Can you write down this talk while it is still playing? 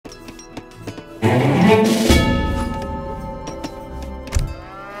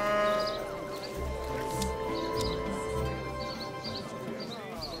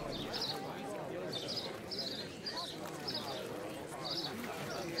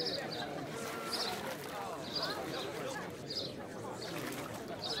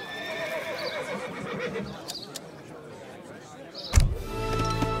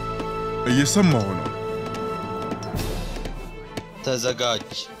እየሰማሁ ነው ተዘጋጅ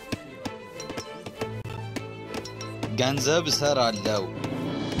ገንዘብ እሰራለሁ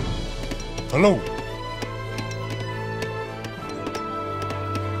ሄሎ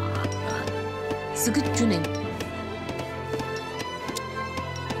ዝግጁ ነኝ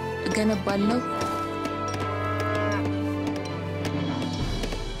እገነባለሁ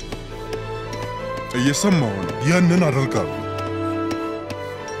እየሰማሁ ነው ያንን አደርጋለሁ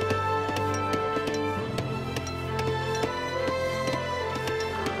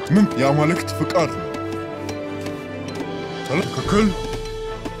ምን ያማልክት ፍቃድ ነው ተለከከል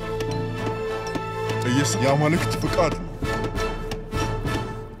ያማልክት ፍቃድ ነው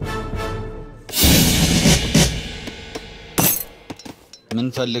ምን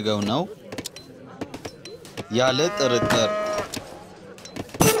ፈልገው ነው ያለ ጥርጥር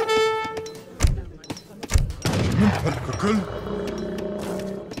ምን ተለከከል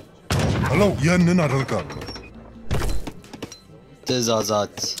ሄሎ ያንን አደርጋለሁ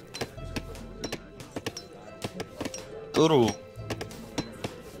ትእዛዛት ጥሩ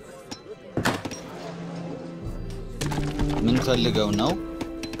ምን ፈልገው ነው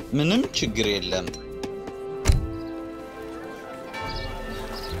ምንም ችግር የለም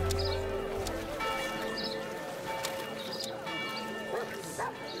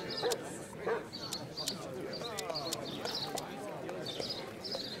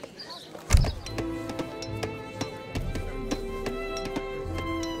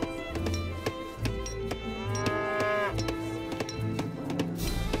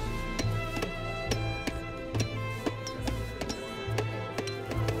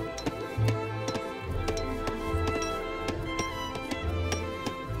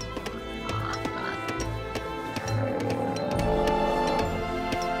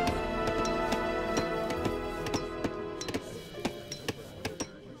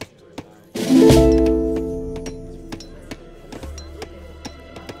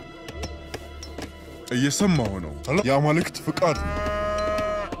እየሰማሁ ነው ያማልክት ፍቃድ ነው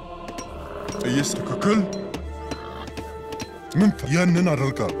እየስተከከል ምን ያንን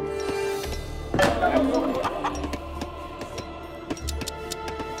አደርጋለሁ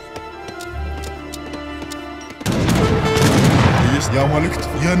ያማልክት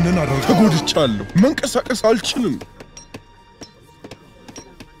ያንን አደርጋለሁ ተጎድቻለሁ መንቀሳቀስ አልችልም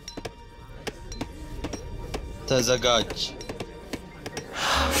ተዘጋጅ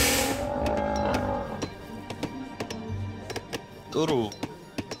ጥሩ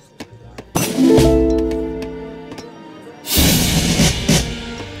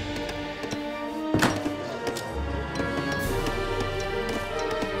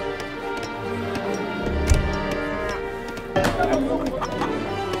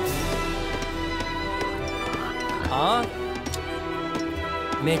हाँ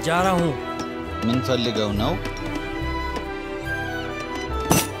मैं जा रहा हूँ ምን ፈልገው ነው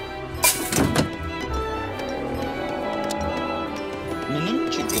ምንም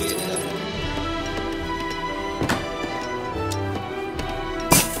ችግር የለም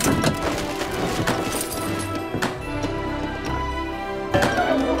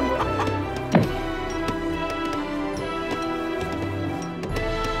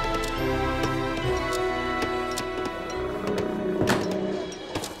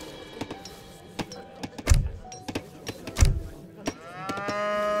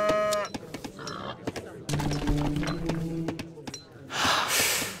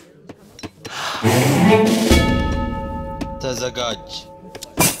ተዘጋጅ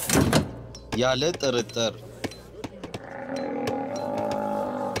ያለ ጥርጥር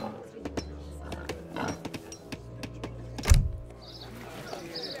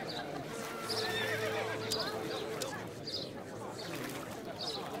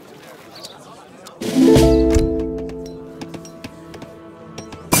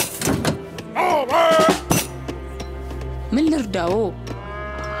ምን ልርዳው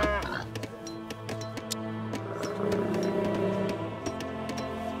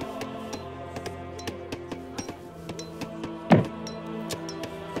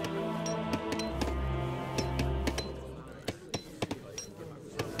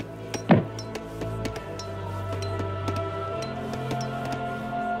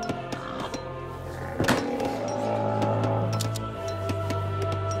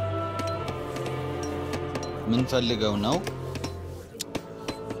ምን ፈልገው ነው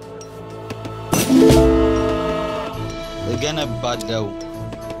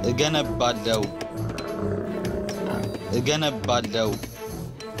እገነባለው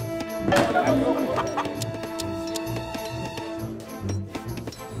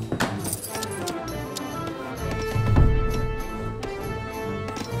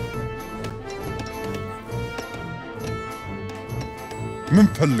من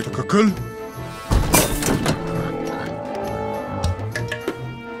فلك كل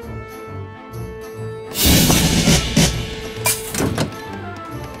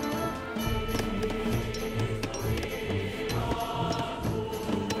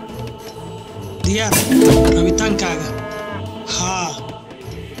ديار ربيتان كاغا ها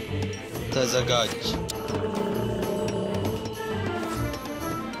ተዘጋጅ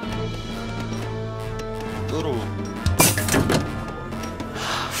ጥሩ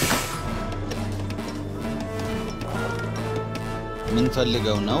ምን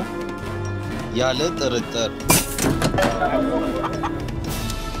ፈልገው ነው ያለ ጥርጥር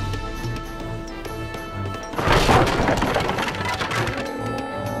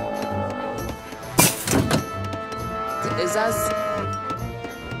ትዕዛዝ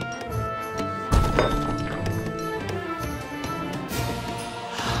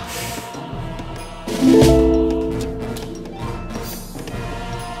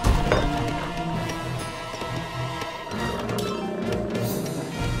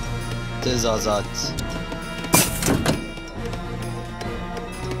ትዕዛዛት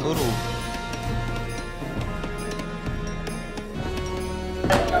ጥሩ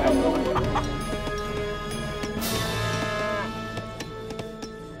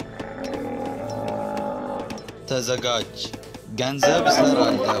ተዘጋጅ ገንዘብ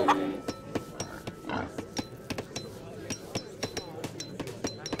ሰራለው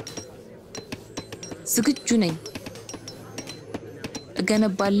ዝግጁ ነኝ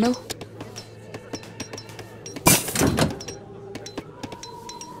እገነባለሁ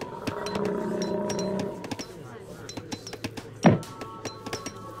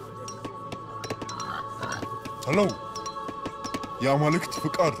هلو يا مالكت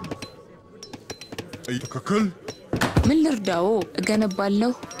فقار اي تككل ምን ልርዳው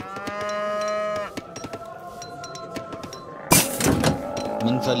እገነባለሁ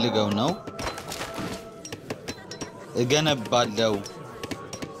ምን ፈልገው ነው እገነባለሁ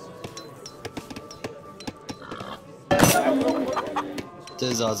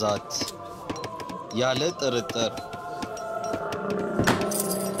ትዕዛዛት ያለ ጥርጥር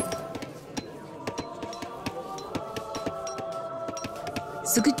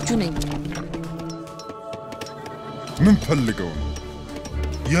ዝግጁ ነኝ من فلقوا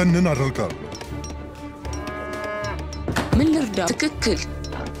ያንን አደርጋለሁ ምን ልርዳው ትክክል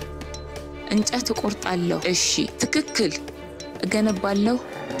እንጨት እቆርጣለሁ እሺ ትክክል እገነባለሁ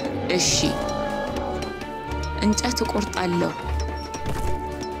እሺ እንጨት እቆርጣለሁ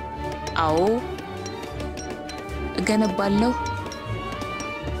አዎ እገነባለሁ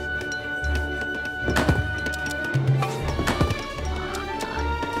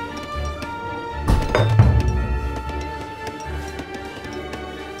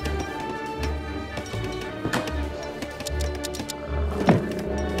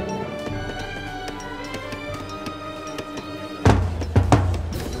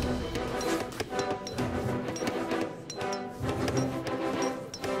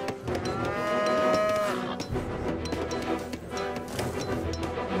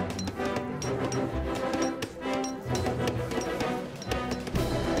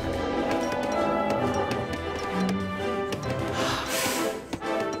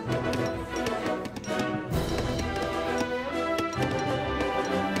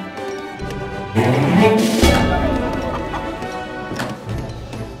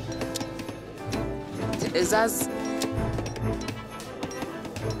ትዕዛዝ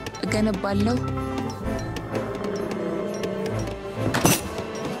እገነባለሁ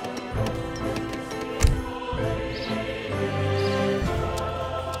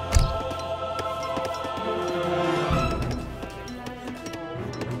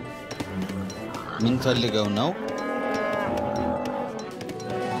ምን ፈልገው ነው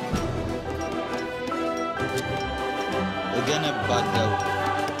እገነባለሁ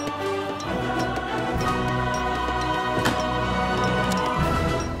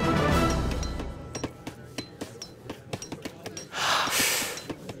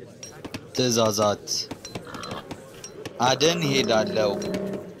ትዕዛዛት አደን ሄዳለው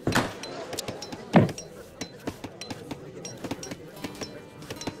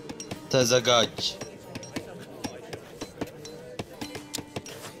ተዘጋጅ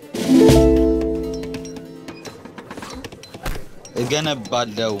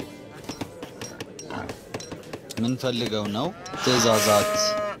እገነባለሁ ምን ፈልገው ነው ትእዛዛት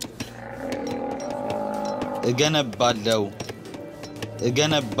እገነባለሁ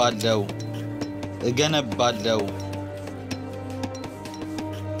እገነባለሁ እገነባለሁ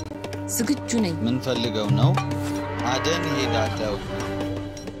ዝግጁ ነኝ ምን ፈልገው ነው አደን ሄዳለሁ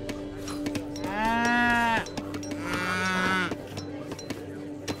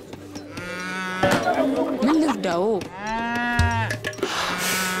ምን ልርዳው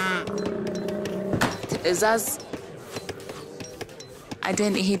ትእዛዝ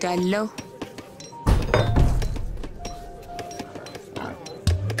አደን እሄዳለሁ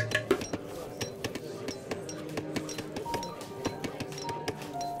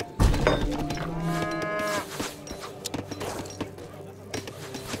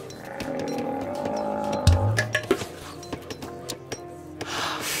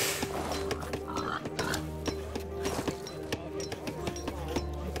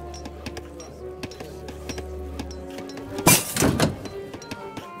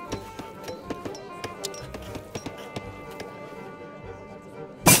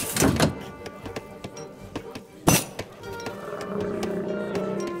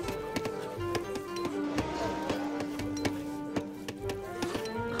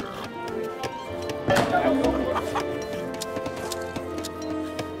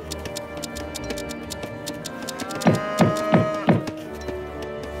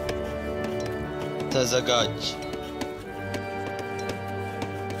ተዘጋጅ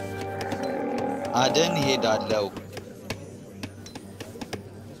አደን ሄዳለሁ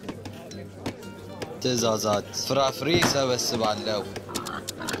ትእዛዛት ፍራፍሬ ሰበስባለሁ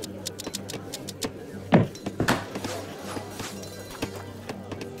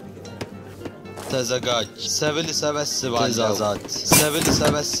ተዘጋጅ ሰብል ሰበስባለሁ ትእዛዛት ሰብል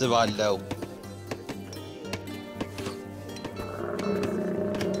ሰበስባለሁ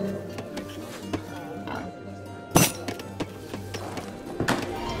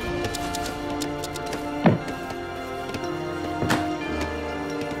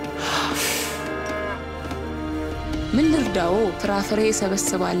ምን ልርዳው ፍራፍሬ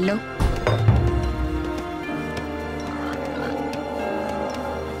ሰበስባለሁ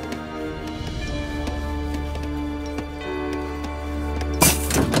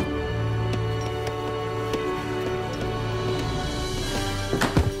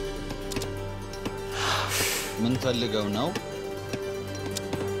ምን ፈልገው ነው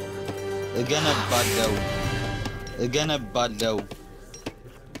እገነባለሁ እገነባለሁ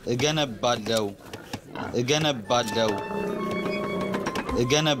እገነባለሁ እገነባለሁ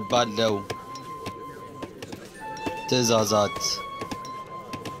እገነባለሁ ትእዛዛት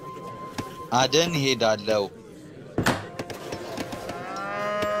አደን ሄዳለሁ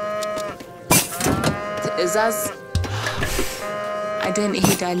ትእዛዝ አደን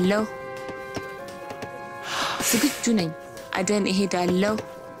እሄዳለሁ ዝግጁ ነኝ አደን እሄዳለሁ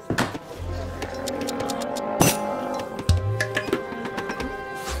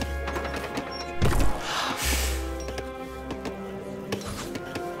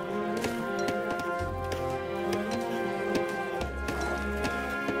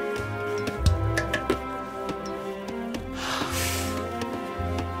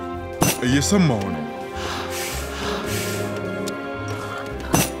እየሰማሁ ነው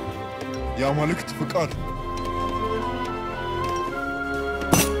የአማልክት ፍቃድ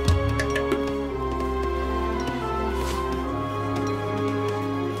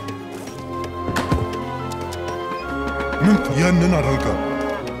ምን ያንን አደርጋለሁ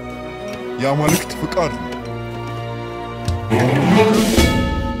የአማልክት ፍቃድ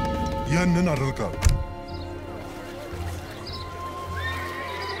ያንን አደርጋለሁ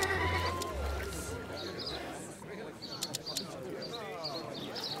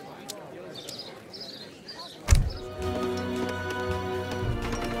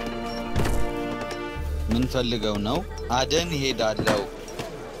ምን ፈልገው ነው አደን ሄዳለሁ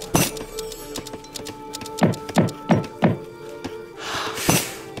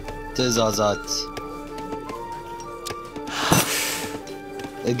ትእዛዛት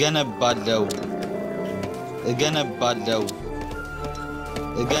እገነባለሁ እገነባለሁ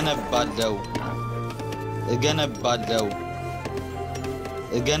እገነባለሁ እገነባለሁ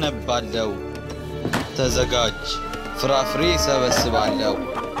እገነባለሁ ተዘጋጅ ፍራፍሬ ሰበስባለሁ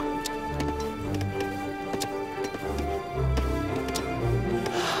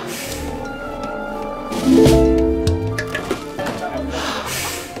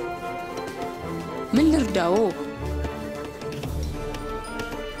ምን ልርዳው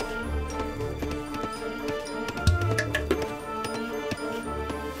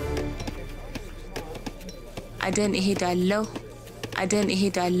አደን እሄዳለሁ አደን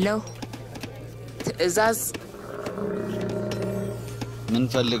እሄዳለሁ ትእዛዝ ምን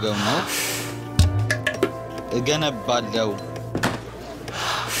ፈልገው ነው እገነባለሁ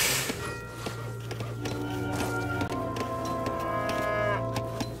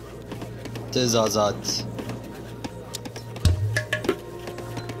ትእዛዛት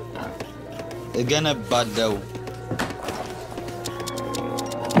እገነባለሁ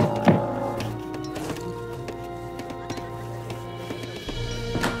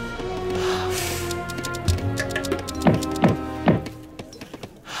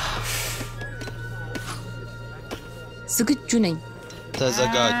ዝግጁ ነኝ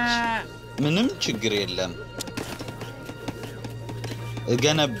ተዘጋጅ ምንም ችግር የለም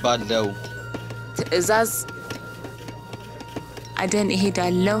እገነባለሁ ትእዛዝ አደን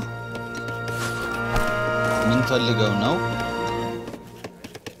እሄዳለሁ ምን ፈልገው ነው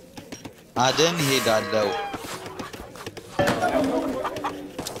አደን እሄዳለሁ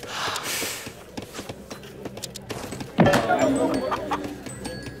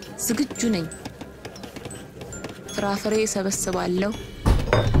ዝግጁ ነኝ ፍራፍሬ ሰበስባለሁ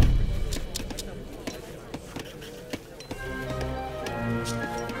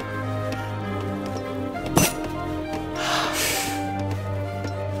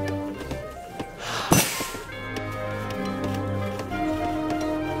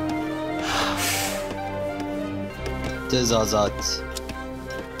ትእዛዛት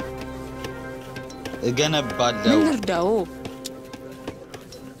እገነባለሁ ምን ልርዳው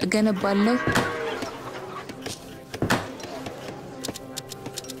እገነባለሁ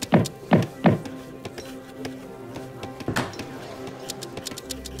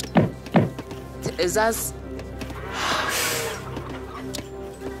ትእዛዝ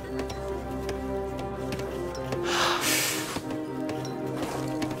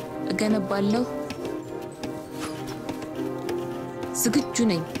እገነባለሁ ዝግጁ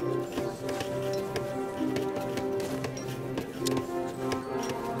ነኝ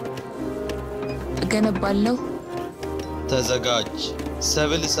እገነባለሁ ተዘጋጅ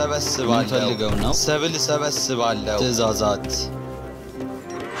ሰብል ሰበስባለሁ ፈልገው ነው ሰብል ሰበስባለሁ ትእዛዛት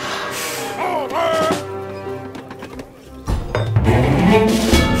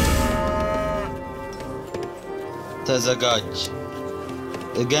ተዘጋጅ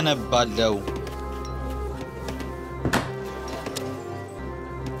እገነባለሁ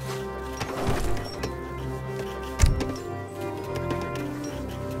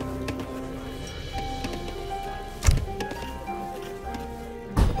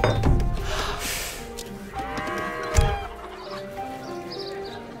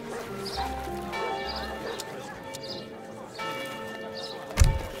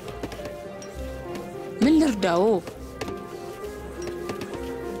ምን ልርዳው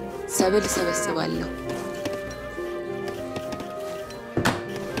ሰብል ሰበስባለሁ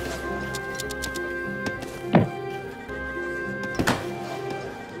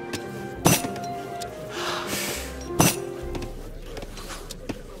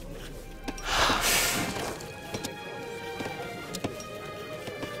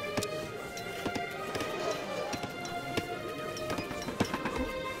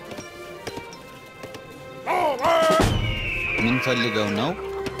ምን ፈልገው ነው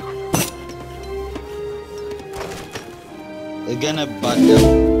እገነባለሁ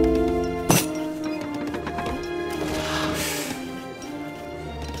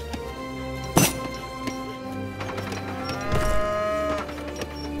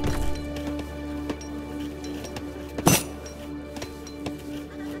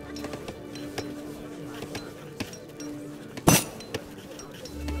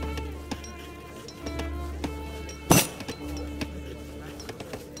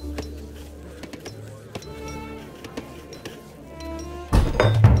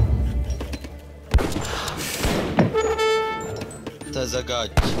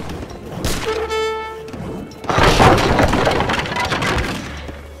ተዘጋጅ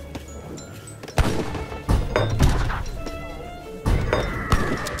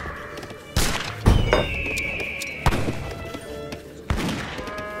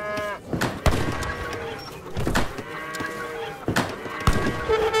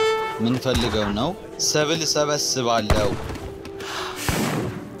ምን ፈልገው ነው ሰብል ሰበስባለሁ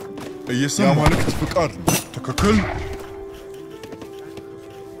የአማልክት ፍቃድ ነው ትክክል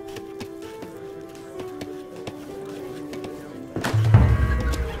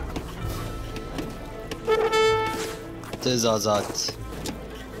ትእዛዛት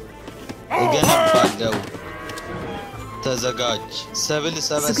እገነባለሁ ተዘጋጅ ሰብል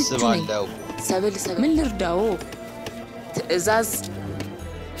ሰበስባለሁ ሰብል ምን ልርዳው ትእዛዝ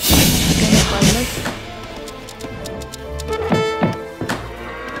እገነባለሁ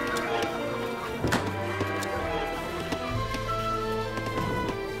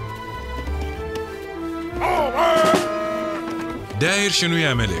داير شنو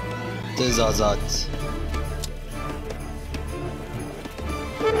يا ملك؟ ትእዛዛት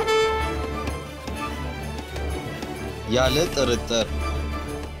ያለ ጥርጥር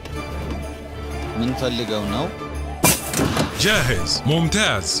ምን ፈልገው ነው? جاهز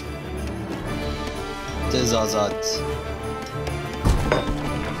ممتاز ትእዛዛት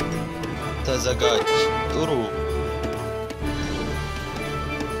ተዘጋጅ ጥሩ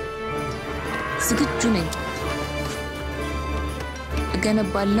ዝግጁ ነኝ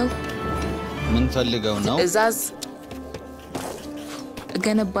እገነባለሁ ምን ፈልገው ነው? ትእዛዝ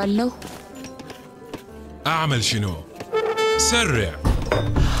እገነባለሁ أعمل شنو؟ سرع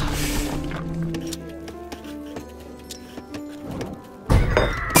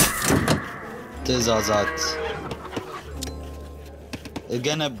ትእዛዛት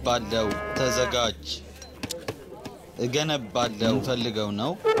እገነባለሁ ተዘጋጅ እገነባለሁ ፈልገው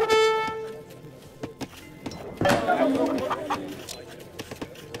ነው?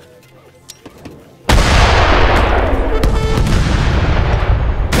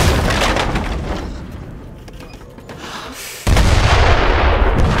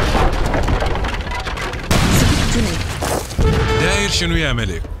 داير شنو يا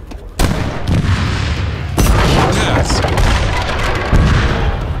ملك؟ ممتاز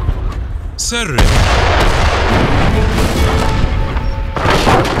سرع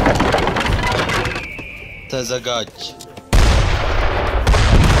ተዘጋጅ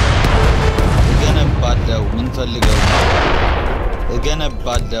እገነባለሁ ምን ፈልገው ነው?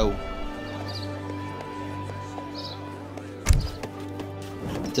 እገነባለሁ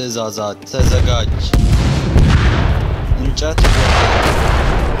ትእዛዛት ተዘጋጅ እንጨት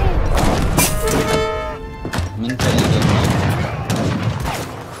ምን ፈልገው ነው?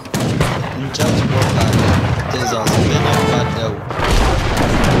 እንጨት ቆርጣለሁ ትእዛዝ እገነባለሁ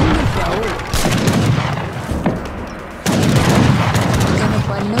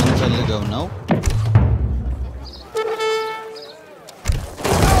ምን ፈልገው ነው?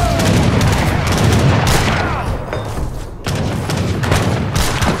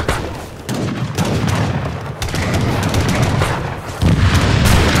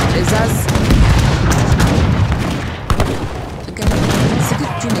 ትእዛዝ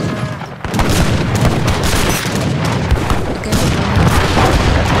ዝግጁ ነኝ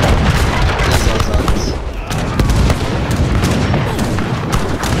ትእዛዛት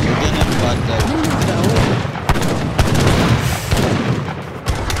እገነባለሁ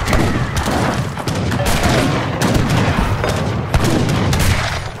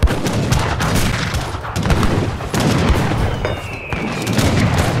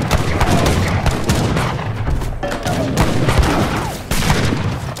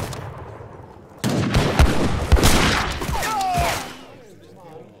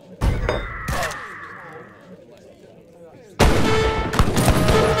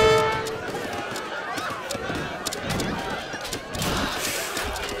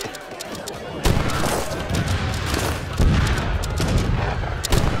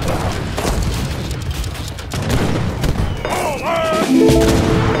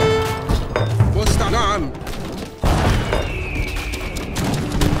نعم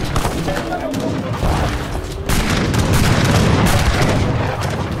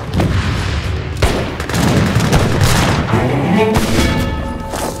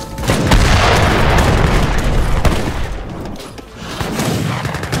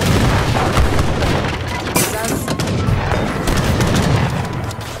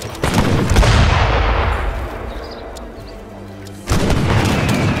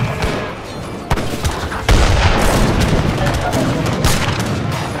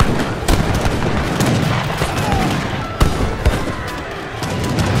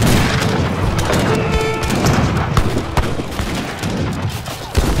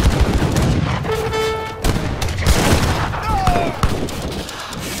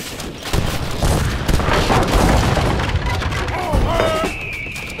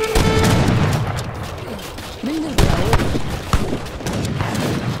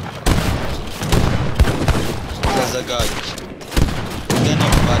ተዘጋጅ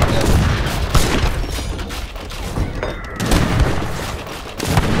እገነባለሁ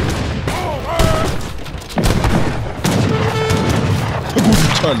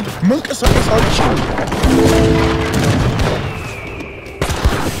ተጎድቻለሁ መንቀሳቀስ አልችልም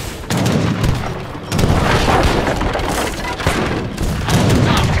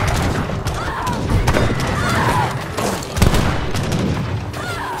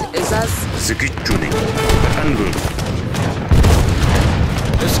ትእዛዝ ዝግጁ ነኝ አንዱን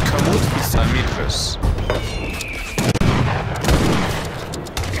እስከ ሞት ፍጻሜ ድረስ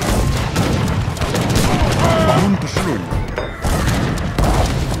አሁን ተሽሎኛል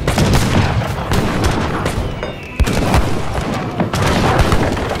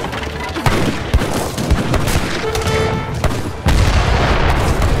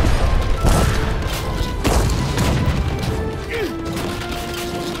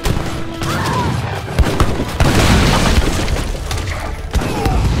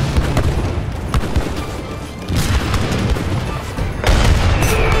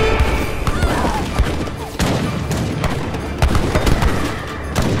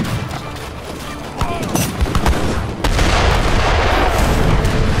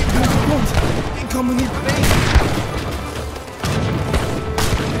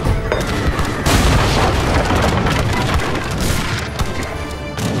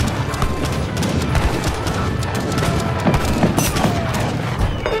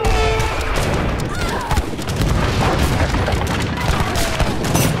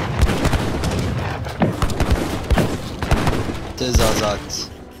ትእዛዛት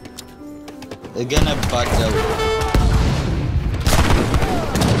እገነባለሁ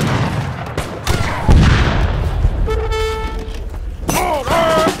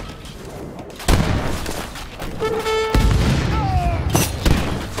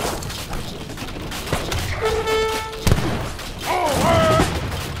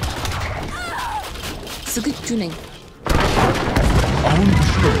ዝግጁ ነኝ አሁን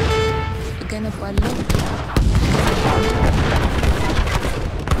ብሽለው እገነባለሁ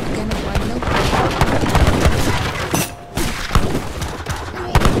እገነባለሁ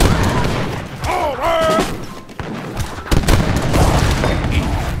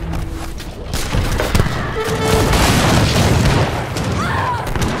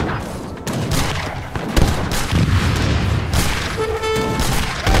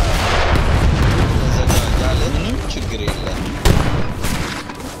ተዘጋጃለ ምንም ችግር የለም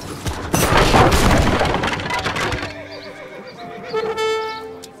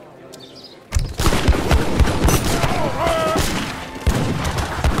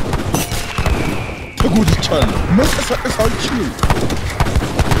ተጎድቻለሁ መንቀሳቀስ አልችልም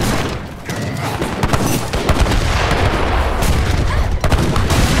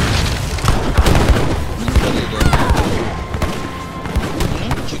ፈልገው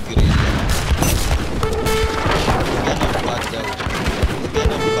ምንም ችግር የለም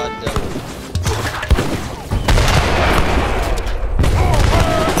እገነባለሁ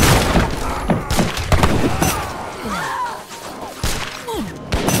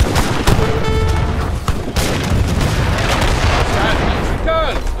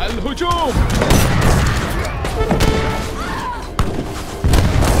الهجوم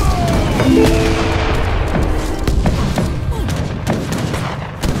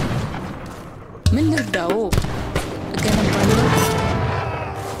ምን ልርዳው እገነባለሁ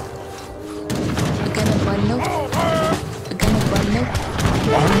እገነባለሁ እገነባለሁ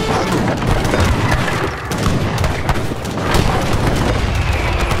አሁን ብሽለው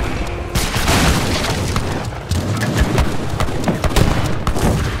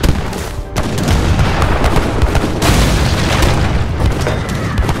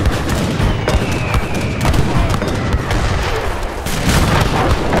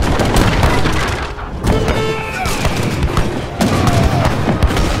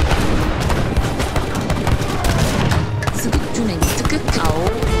ዝግጁ ነኝ ትክክል አዎ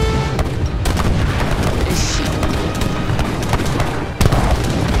እሺ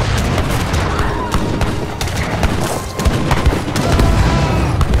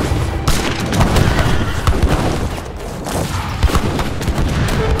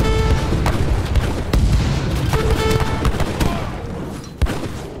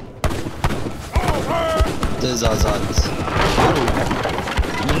ትእዛዛት ጥሩ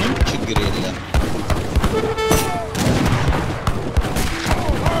ምንም ችግር የለም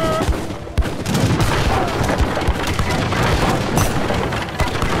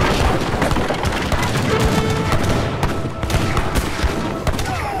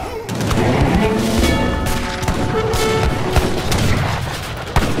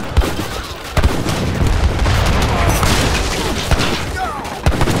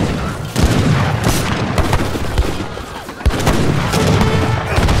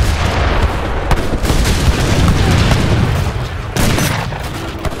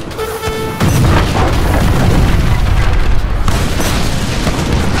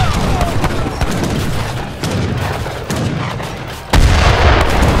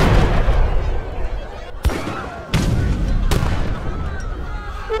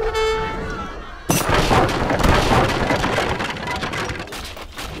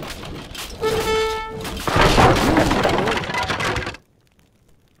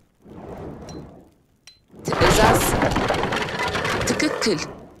ትእዛዝ ትክክል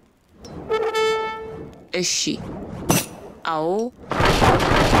እሺ አዎ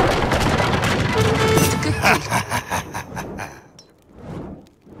ትክክል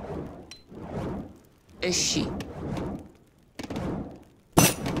እሺ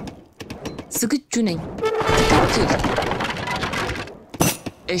ዝግጁ ነኝ ትክክል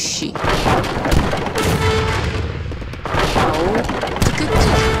እሺ አዎ ትክክል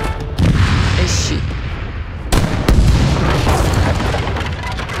እሺ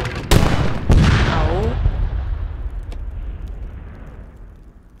አዎ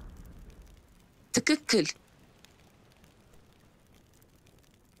ትክክል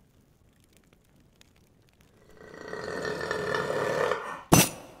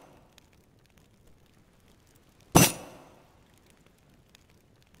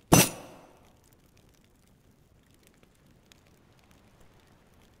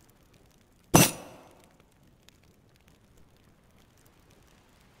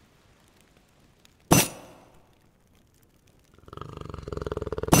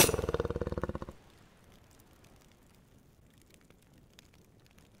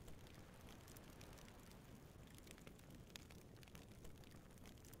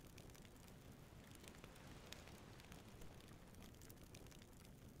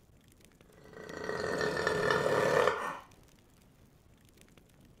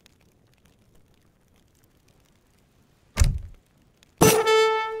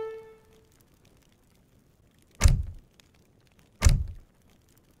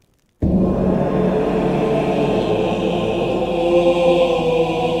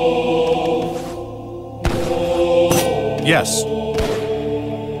Yes.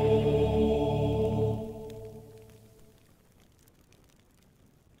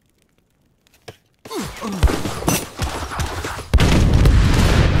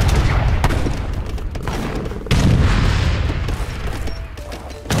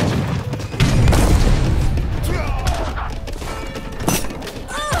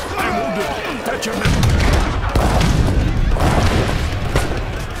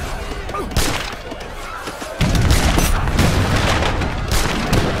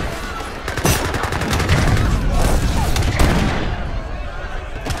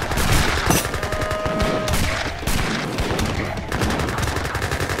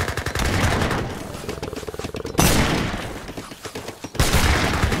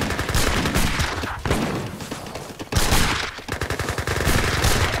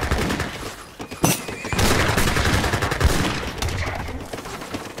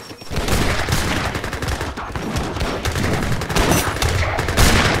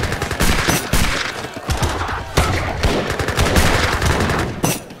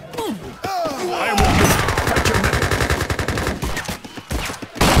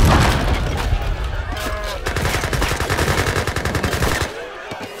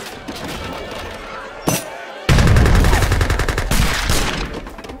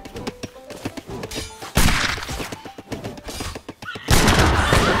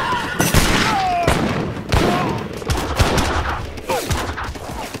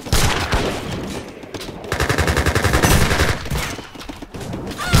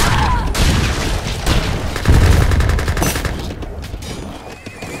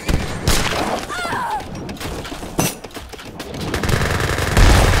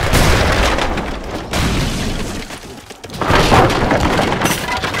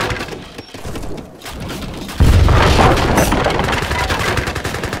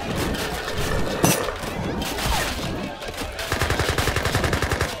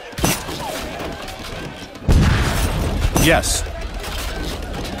 Yes.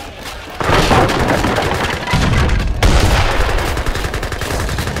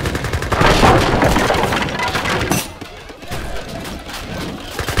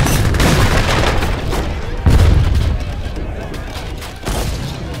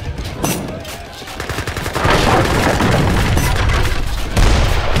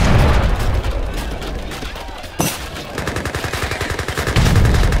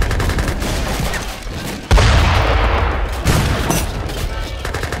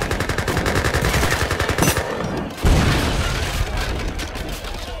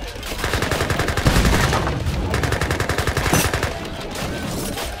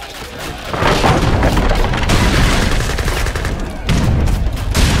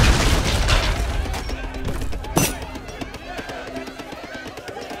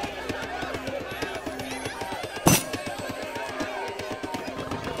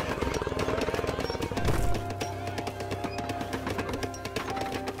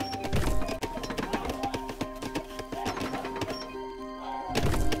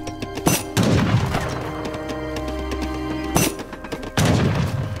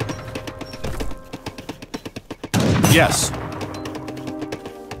 Yes.